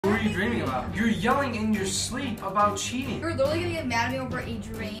are you dreaming about? You're yelling in your sleep about cheating. You're literally gonna get mad at me over a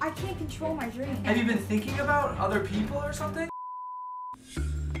dream. I can't control my dream. Have you been thinking about other people or something?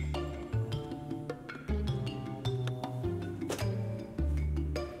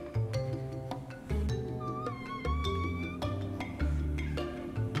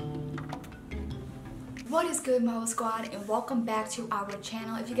 What is good, Marvel Squad, and welcome back to our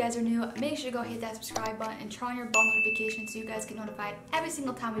channel. If you guys are new, make sure to go hit that subscribe button and turn on your bell notifications so you guys get notified every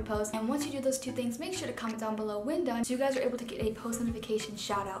single time we post. And once you do those two things, make sure to comment down below when done so you guys are able to get a post notification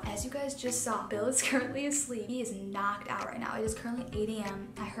shout out. As you guys just saw, Bill is currently asleep. He is knocked out right now. It is currently 8 a.m.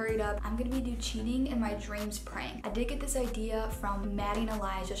 I hurried up. I'm gonna be doing cheating in my dreams praying. I did get this idea from Maddie and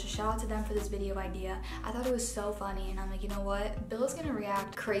Elijah, so shout out to them for this video idea. I thought it was so funny, and I'm like, you know what? Bill is gonna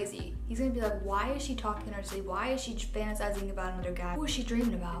react crazy. He's gonna be like, why is she talking in her sleep? Why is she fantasizing about another guy? Who is she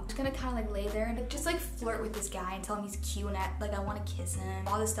dreaming about? Just gonna kind of like lay there and just like flirt with this guy and tell him he's cute and like I want to kiss him,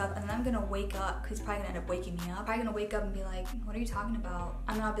 all this stuff. And then I'm gonna wake up, because he's probably gonna end up waking me up. Probably gonna wake up and be like, what are you talking about?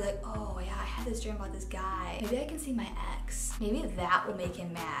 And then I'll be like, oh yeah, I had this dream about this guy. Maybe I can see my ex. Maybe that will make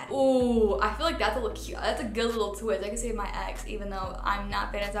him mad. Ooh, I feel like that's a little cute. That's a good little twist. I can see my ex even though I'm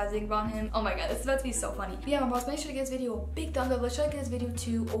not fantasizing about him. Oh my god, this is about to be so funny. But yeah, my boss, make sure to give this video a big thumbs up. Let's try to get this video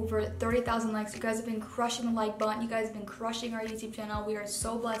to over 30,000 likes. You guys have been crushing the like button. You guys have been crushing our YouTube channel. We are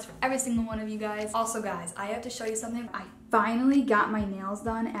so blessed for every single one of you guys. Also guys, I have to show you something. I finally got my nails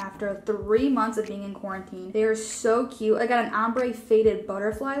done after 3 months of being in quarantine. They are so cute. I got an ombre faded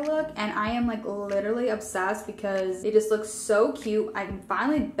butterfly look, and I am like literally obsessed because they just look so cute. I'm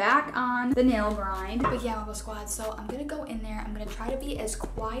finally back on the nail grind. But yeah, Marvel Squad, so I'm gonna go in there. I'm gonna try to be as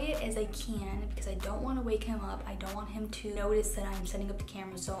quiet as I can because I don't want to wake him up. I don't want him to notice that I'm setting up the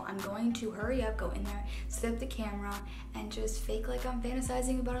camera. So I'm going to hurry up, go in there, set up the camera, and just fake like I'm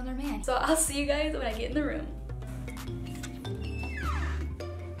fantasizing about another man. So I'll see you guys when I get in the room.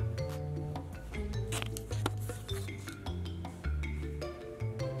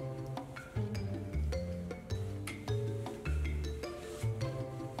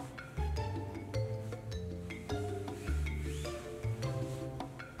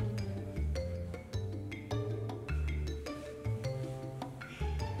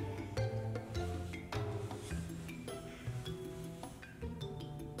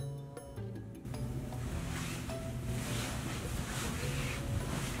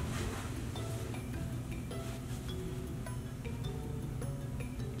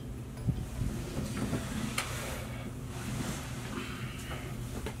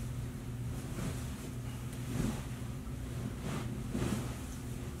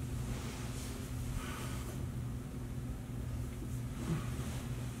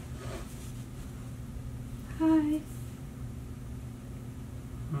 Hi.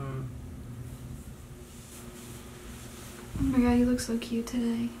 Oh my god, you look so cute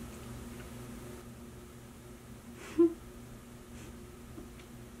today.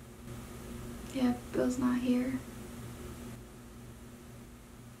 Yeah, Bill's not here.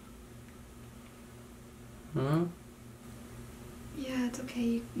 Huh? Yeah, it's okay.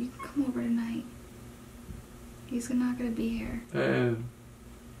 You can come over tonight. He's not gonna be here. Hey.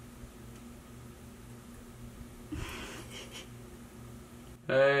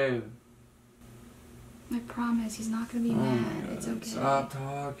 Hey. I promise, he's not gonna be mad. God, it's okay. Stop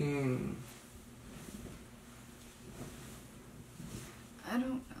talking. I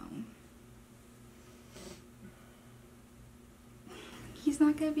don't know. He's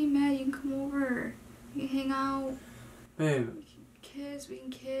not gonna be mad. You can come over. We can hang out. Babe. We can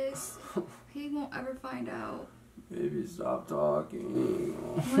kiss. He won't ever find out. Baby, stop talking.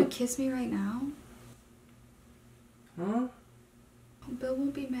 You wanna kiss me right now? Huh? Bill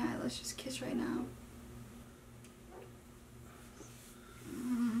won't be mad. Let's just kiss right now.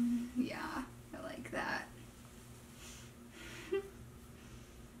 Yeah, I like that.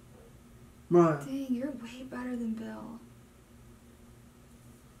 Mariah. Dang, you're way better than Bill.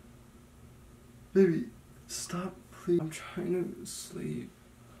 Baby, stop, please. I'm trying to sleep.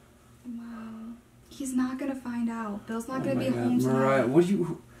 Wow. He's not gonna find out. Bill's not gonna be God. home tonight. Mariah,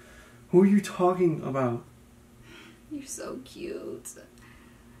 who are you talking about? You're so cute.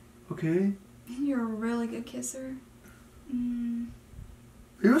 Okay? And you're a really good kisser. Are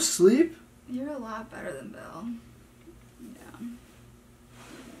you asleep? You're a lot better than Bill. Yeah.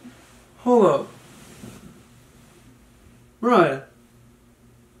 Hold up. Mariah.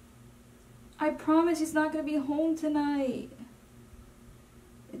 I promise he's not gonna be home tonight.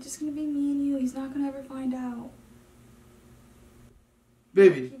 It's just gonna be me and you. He's not gonna ever find out.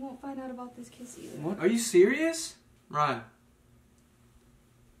 Baby. He won't find out about this kiss either. What? Are you serious? Mariah.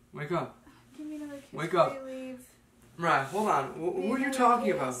 Wake up. Give me another kiss Wake before up. you leave. Mariah, hold on. Who are you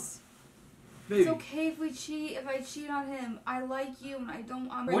talking about? Baby. It's okay if we cheat. If I cheat on him, I like you and I don't.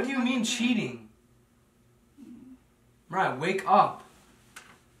 What do you mean cheating? Mariah, wake up.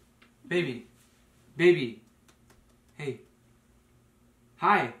 Baby. Baby. Hey.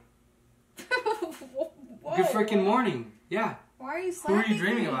 Hi. Good freaking morning. Yeah. Why are you slapping Who are you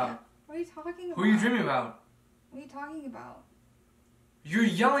dreaming me? about? What are you talking about? Who are you dreaming about? What are you talking about? You're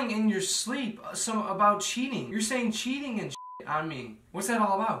yelling in your sleep about cheating. You're saying cheating and shit on me. What's that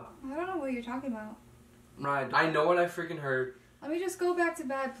all about? I don't know what you're talking about. Right. I know what I freaking heard. Let me just go back to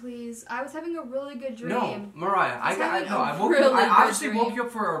bed, please. I was having a really good dream. No, Mariah. I obviously woke you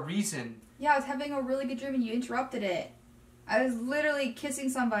up for a reason. Yeah, I was having a really good dream and you interrupted it. I was literally kissing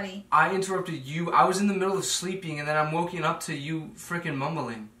somebody. I interrupted you. I was in the middle of sleeping and then I'm waking up to you freaking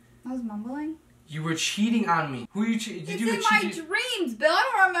mumbling. I was mumbling? You were cheating on me. Who are you cheating? It's in my dreams, Bill. I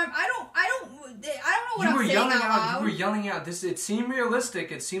don't remember. I don't know what I'm saying out loud. You were yelling out. It seemed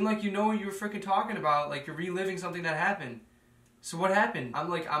realistic. It seemed like you know what you were freaking talking about. Like you're reliving something that happened. So what happened?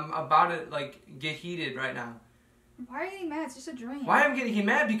 I'm about to like get heated right now. Why are you getting mad? It's just a dream. Why I'm getting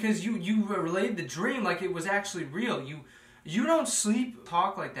mad? Because you relayed the dream like it was actually real. You don't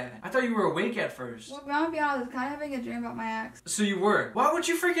talk like that. I thought you were awake at first. Well, I'm gonna be honest, I was kind of having a dream about my ex. So you were. Why would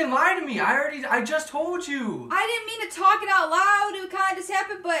you freaking lie to me? I just told you. I didn't mean to talk it out loud. It kind of just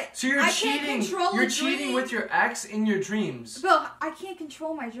happened, but so you're cheating. Can't control you're a cheating dream. with your ex in your dreams. Bill, I can't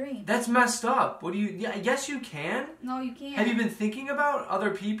control my dreams. That's messed up. What do you? Yeah, yes, you can. No, you can't. Have you been thinking about other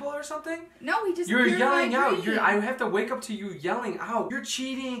people or something? No, he just. You're yelling out. Dream. I have to wake up to you yelling out. You're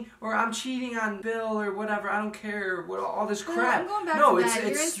cheating, or I'm cheating on Bill, or whatever. I don't care. What all this crap. I'm going back no, to it's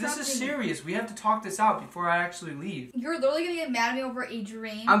bed. this is serious. We have to talk this out before I actually leave. You're literally gonna get mad at me over a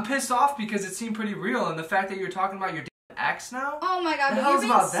dream. I'm pissed off because it seemed pretty real, and the fact that you're talking about your ex now. Oh my god, but you're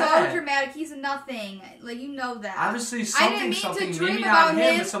being so dramatic. He's nothing. Like you know that. Obviously, something. Maybe not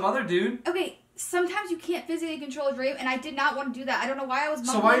him, but some other dude. Okay. Sometimes you can't physically control a dream, and I did not want to do that. I don't know why I was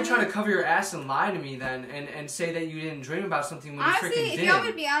mumbling. So why are you trying to cover your ass and lie to me then, and say that you didn't dream about something when honestly, you freaking did? If you want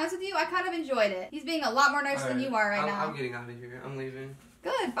me to be honest with you, I kind of enjoyed it. He's being a lot more nice than you are right now. I'm getting out of here. I'm leaving.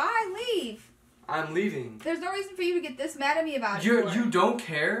 Good, bye, leave. I'm leaving. There's no reason for you to get this mad at me about it. You don't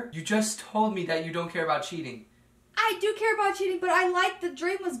care? You just told me that you don't care about cheating. I do care about cheating, but I liked the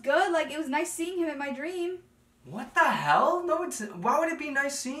dream was good. Like, it was nice seeing him in my dream. What the hell? No, why would it be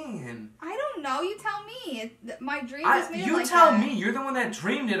nice seeing him? I don't know. You tell me. My dream just made it like that. You tell me. You're the one that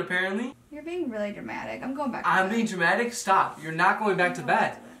dreamed it, apparently. You're being really dramatic. I'm going back to bed. I'm being dramatic? Stop. You're not going back to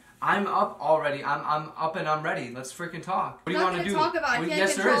bed. I'm up already. I'm up and I'm ready. Let's freaking talk. What do you want to do? Talk about it. I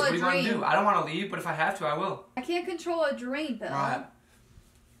can't control a dream. What do you want to do? I don't want to leave, but if I have to, I will. I can't control a dream, Bill. Right.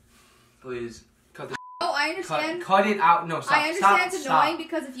 Please. Cut the Oh, I understand. Cut it out. No, stop. I understand it's annoying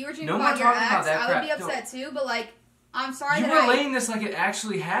because if you were dreaming about your ex, I would be upset too, but like, I'm sorry that you were laying this like it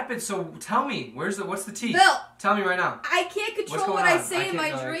actually happened, so tell me. What's the tea? Bill! Tell me right now. I can't control what I say in my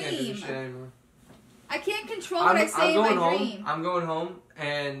dream. I can't control what I say in my dream. I'm going home,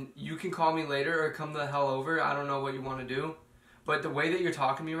 and you can call me later or come the hell over. I don't know what you want to do. But the way that you're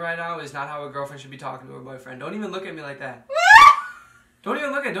talking to me right now is not how a girlfriend should be talking to her boyfriend. Don't even look at me like that. Don't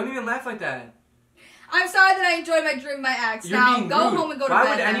even laugh like that. I'm sorry that I enjoyed my dream with my ex. Now go home and go to bed.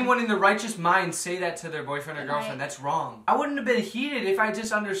 Why would anyone in their righteous mind say that to their boyfriend or girlfriend? That's wrong. I wouldn't have been heated if I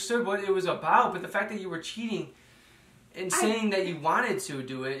just understood what it was about, but the fact that you were cheating and saying that you wanted to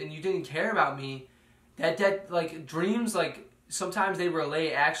do it and you didn't care about me, that like dreams, like sometimes they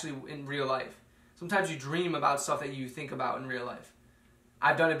relate actually in real life. Sometimes you dream about stuff that you think about in real life.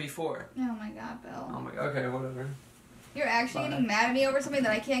 I've done it before. Oh my god, Bill. Oh my god. Okay, whatever. You're actually getting mad at me over something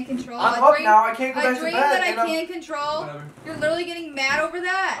that I can't control. I'm up now. I can't go back to bed. A dream that I can't control. Whatever. You're literally getting mad over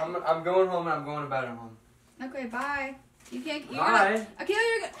that. I'm going home and I'm going to bed at home. Okay, bye. You can't. Bye. I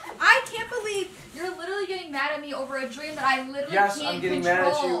can't believe you're literally getting mad at me over a dream that I literally can't control. Yes, I'm getting mad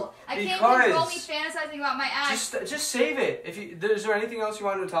at you. I can't control me fantasizing about my ex. Just save it. Is there anything else you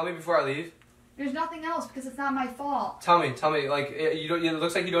wanted to tell me before I leave? There's nothing else because it's not my fault. Tell me. Like you don't. It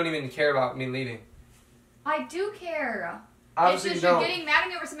looks like you don't even care about me leaving. I do care. Obviously it's just you're getting mad at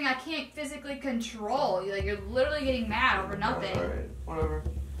me over something I can't physically control. You're literally getting mad over nothing. Alright, whatever.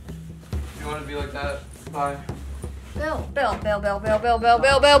 You want to be like that? Bye. Bill.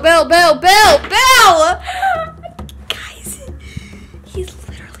 Guys, he's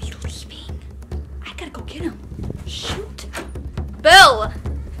literally leaving. I gotta go get him. Shoot. Bill,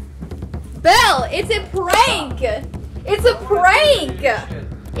 it's a prank. It's a prank.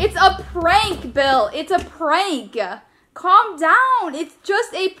 It's a prank, Bill. It's a prank. Calm down. It's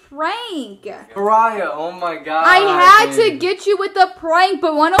just a prank. Mariah, oh my god. I had to get you with the prank,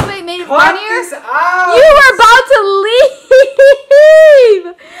 but one of it made it Cut funnier. this out. You were about to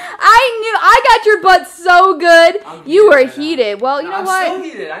leave. I got your butt so good. You were heated. Well, you know what? I'm so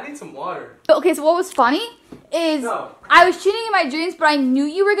heated. I need some water. Okay, so what was funny is I was cheating in my dreams, but I knew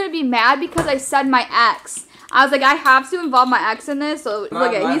you were going to be mad because I said my ex. I was like, I have to involve my ex in this, so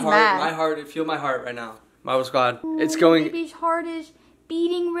look at, he's mad. My heart, feel my heart right now. Marvel Squad. It's going. Baby's heart is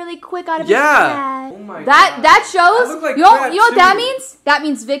beating really quick out of his head. Oh my god. That shows. Like you know what that means? That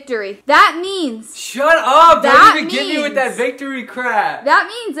means victory. That means. Shut up! That Don't even get me with that victory crap. That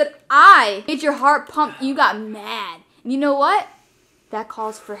means that I made your heart pump. You got mad. And you know what? That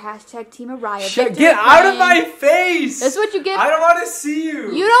calls for hashtag Team Mariah. Get out of my face! That's what you get. I don't want to see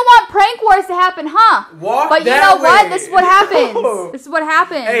you. You don't want prank wars to happen, huh? But you know what? This is what happens. No. This is what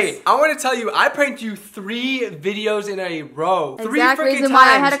happens. Hey, I want to tell you, I pranked you 3 videos in a row. Exact reason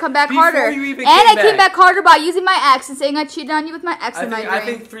why I had to come back harder. And I came back harder by using my ex and saying I cheated on you with my ex in my dream. I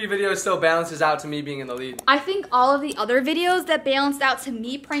think 3 videos still balances out to me being in the lead. I think all of the other videos that balanced out to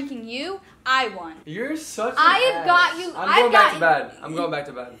me pranking you, I won. You're such an I have got you. I'm going back to bed. I'm going back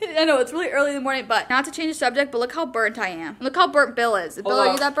to bed. I know, it's really early in the morning, but not to change the subject, but look how burnt I am. Look how burnt Bill is. Bill,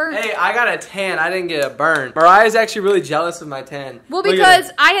 are you that burnt? Hey, I got a tan. I didn't get a burn. Mariah's actually really jealous of my tan. Well,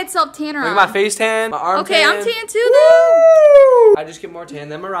 because I had self-tanner on. Look at my face tan, my arm tan. Okay, I'm tan too, though. I just get more tan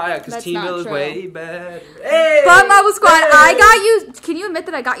than Mariah, because Team Bill is true. way better. Hey! But Marvel Squad, I got you. Can you admit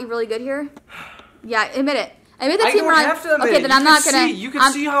that I got you really good here? Yeah, admit it. I made the team run. Okay, then I'm not gonna. You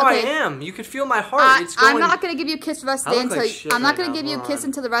can see how I am. You can feel my heart. It's going. I'm not gonna give you a kiss the rest of the day until. I'm not gonna give you a kiss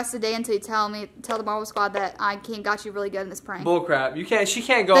until the rest of the day until you tell the Marvel Squad that I got you really good in this prank. Bullcrap. You can't. She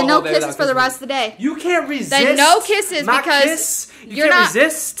can't go. Then no kisses for the rest of the day. You can't resist. Then no kisses because you can't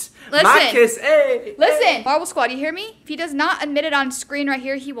resist. Listen. My kiss. Hey. Listen, Marvel Squad. You hear me? If he does not admit it on screen right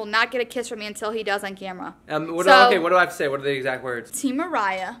here, he will not get a kiss from me until he does on camera. Okay. What do I have to say? What are the exact words? Team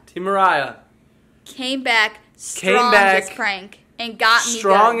Mariah. Team Mariah. Came back strong in this prank and got me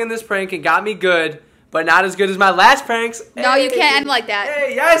strong in this prank and got me good, but not as good as my last pranks. No, you can't end like that.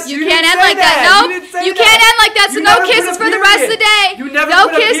 Hey, yes, you can't end like that. No, you can't end like that. So no kisses for the rest of the day. No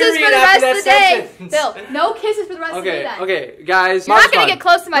kisses for the rest of the day. Bill, no kisses for the rest of the day. Okay, guys. You're not gonna get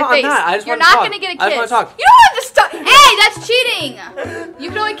close to my face. You're not gonna get a kiss. I just want to talk. You don't have to stop. Hey, that's cheating. You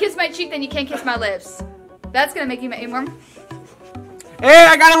can only kiss my cheek, then you can't kiss my lips. That's gonna make you more. Hey,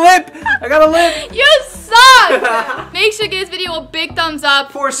 I got a lip! I got a lip! You suck! Make sure to give this video a big thumbs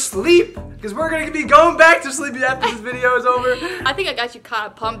up. For sleep! Because we're going to be going back to sleep after this video is over. I think I got you kind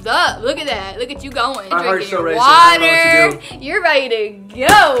of pumped up. Look at that. Look at you going. My heart's so racing. Water. I don't know what to do. You're ready to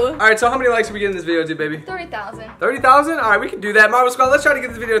go. Alright, so how many likes are we getting this video to, baby? 30,000. 30,000? Alright, we can do that. Marvel Squad, let's try to get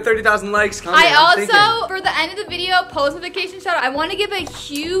this video to 30,000 likes. I also, for the end of the video, post notification shout out. I want to give a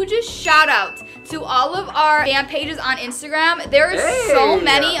huge shout out to all of our fan pages on Instagram. There are so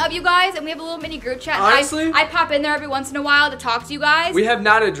many of you guys, and we have a little mini group chat. Honestly, I pop in there every once in a while to talk to you guys. We have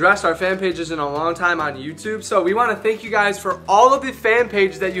not addressed our fan pages in a long time on YouTube, so we want to thank you guys for all of the fan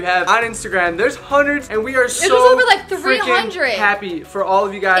pages that you have on Instagram. There's hundreds, and we are so over like 300. Happy for all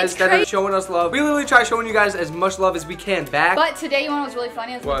of you guys that are showing us love. We literally try showing you guys as much love as we can back. But today, you know what was really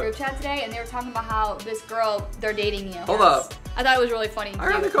funny? I was in the group chat today, and they were talking about how this girl, they're dating you. Hold up. I thought it was really funny. I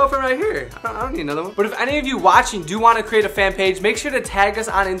got the girlfriend right here. I don't need another one. But if any of you watching do want to create a fan page, make sure to tag us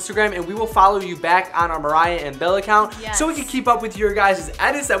on Instagram and we will follow you back on our Mariah and Bill account so we can keep up with your guys'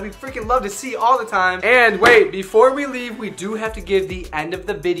 edits that we freaking love to see all the time. And wait, before we leave, we do have to give the end of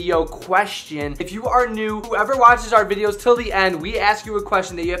the video question. If you are new, whoever watches our videos till the end, we ask you a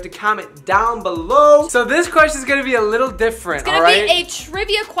question that you have to comment down below. So this question is going to be a little different, It's going to be a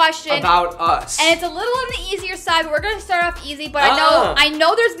trivia question about us. And it's a little on the easier side, but we're going to start off easy. But I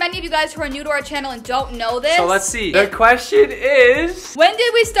know there's many of you guys who are new to our channel and don't know this. So let's see. The question is, when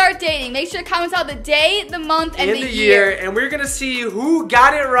did we start dating? Make sure to comment out the day, the month, and the year. And we're going to see who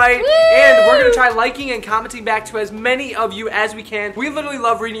got it right. Woo! And we're going to try liking and commenting back to as many of you as we can. We literally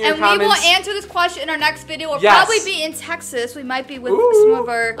love reading your comments. And we will answer this question in our next video. We'll probably be in Texas. We might be with some of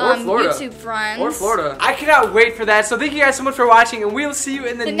our YouTube friends. Or Florida. I cannot wait for that. So thank you guys so much for watching, and we'll see you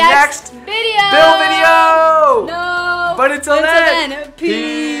in the next video. Bill video. No. But until then,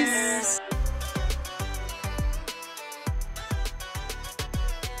 peace.